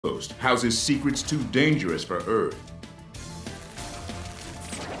Outpost houses secrets too dangerous for Earth.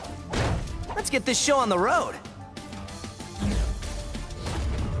 Let's get this show on the road.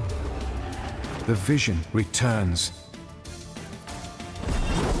 The vision returns.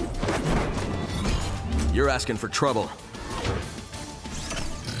 You're asking for trouble.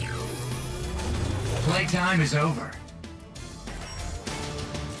 Playtime is over.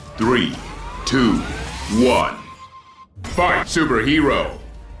 3, 2, 1. Fight, superhero!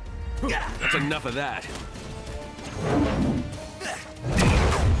 That's enough of that.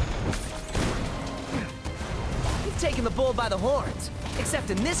 You've taken the bull by the horns. Except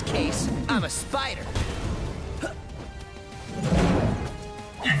in this case, I'm a spider.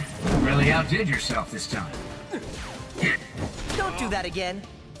 Really outdid yourself this time. Don't do that again.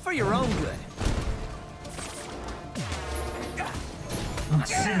 For your own good. I'm a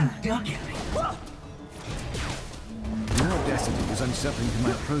sitting duck at me. Your destiny is unsettling to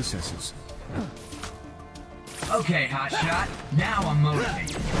my processes. Okay, hotshot. Now I'm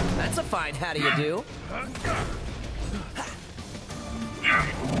motivated. That's a fine how do you do.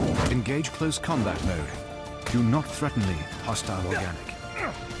 Engage close combat mode. Do not threaten me, hostile organic.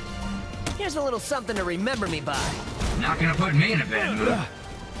 Here's a little something to remember me by. Not gonna put me in a bad mood.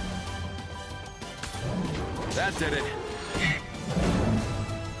 That did it.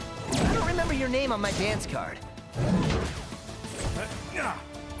 I don't remember your name on my dance card.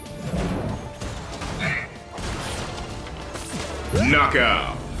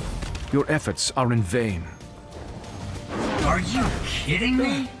 Knockout! Your efforts are in vain. Are you kidding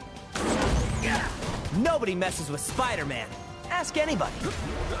me? Nobody messes with Spider-Man. Ask anybody.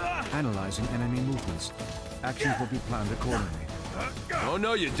 Analyzing enemy movements. Actions will be planned accordingly. Oh,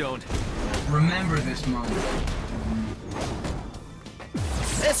 no, you don't. Remember this moment.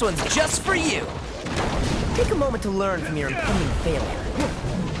 This one's just for you. Take a moment to learn from your impending failure.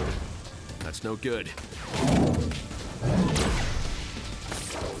 That's no good.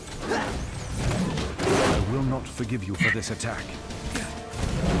 I will not forgive you for this attack.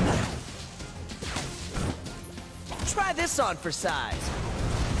 Try this on for size.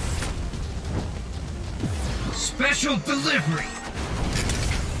 Special delivery!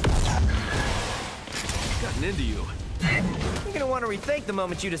 Gotten into you. You're gonna want to rethink the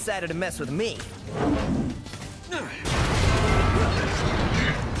moment you decided to mess with me.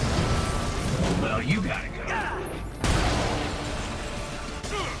 Well, you gotta go.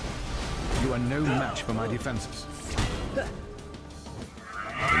 You are no match for my defenses.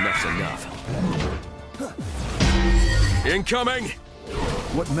 Enough's enough. Incoming!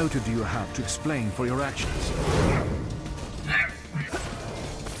 What motive do you have to explain for your actions?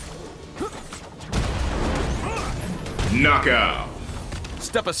 Knockout!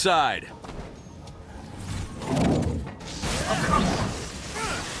 Step aside.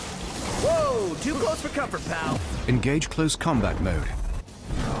 Whoa, too close for comfort, pal. Engage close combat mode.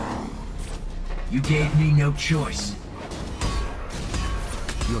 You gave me no choice.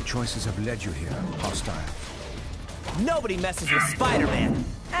 Your choices have led you here, hostile. Nobody messes with Spider-Man.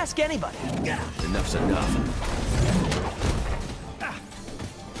 Ask anybody. Enough's enough.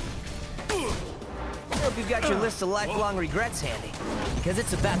 I hope you've got your list of lifelong regrets handy, because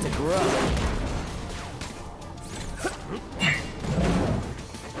it's about to grow.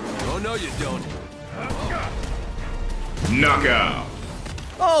 Oh, no, you don't. Knockout!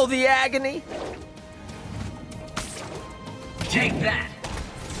 Oh, the agony! Take that!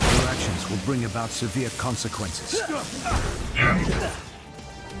 Your actions will bring about severe consequences.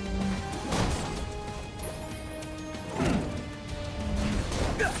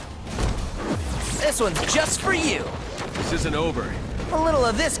 This one's just for you. This isn't over. A little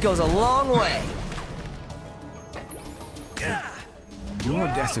of this goes a long way. Your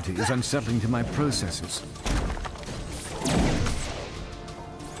audacity is unsettling to my processes.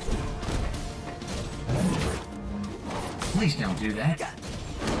 Please don't do that.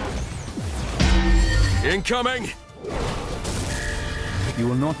 Incoming! You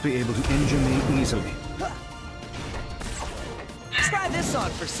will not be able to injure me easily. Try this on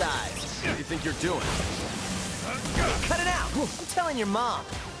for size. What do you think you're doing? Cut it out. I'm telling your mom.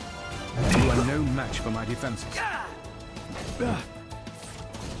 You are no match for my defenses.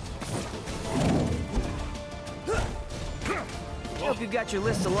 Hope you've got your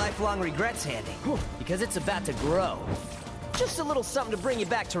list of lifelong regrets handy, because it's about to grow. Just a little something to bring you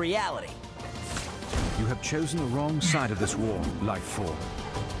back to reality. You have chosen the wrong side of this war, life form.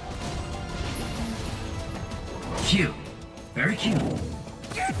 Cute. Very cute.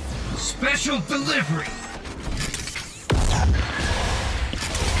 Special delivery!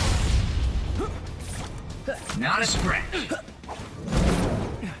 Not a scratch.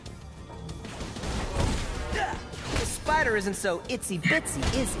 Spider isn't so itsy-bitsy,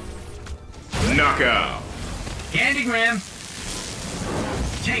 is he? Knockout. Candygram!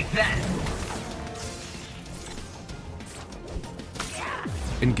 Take that!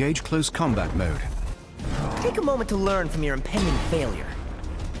 Engage close combat mode. Take a moment to learn from your impending failure.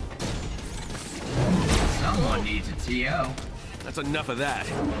 Someone needs a TO. That's enough of that.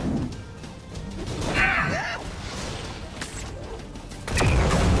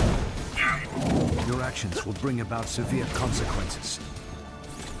 Your actions will bring about severe consequences.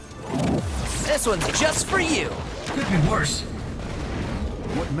 This one's just for you! Could be worse.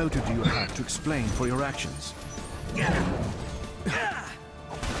 What motive do you have to explain for your actions?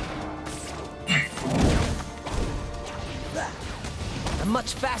 I'm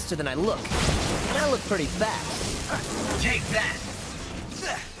much faster than I look. And I look pretty fast. Take that!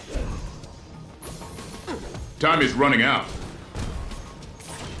 Time is running out.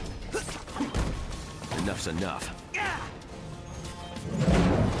 Enough's enough.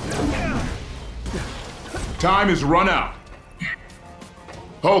 Time is run out.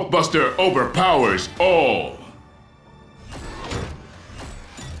 Hulkbuster overpowers all.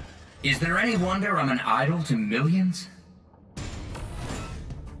 Is there any wonder I'm an idol to millions?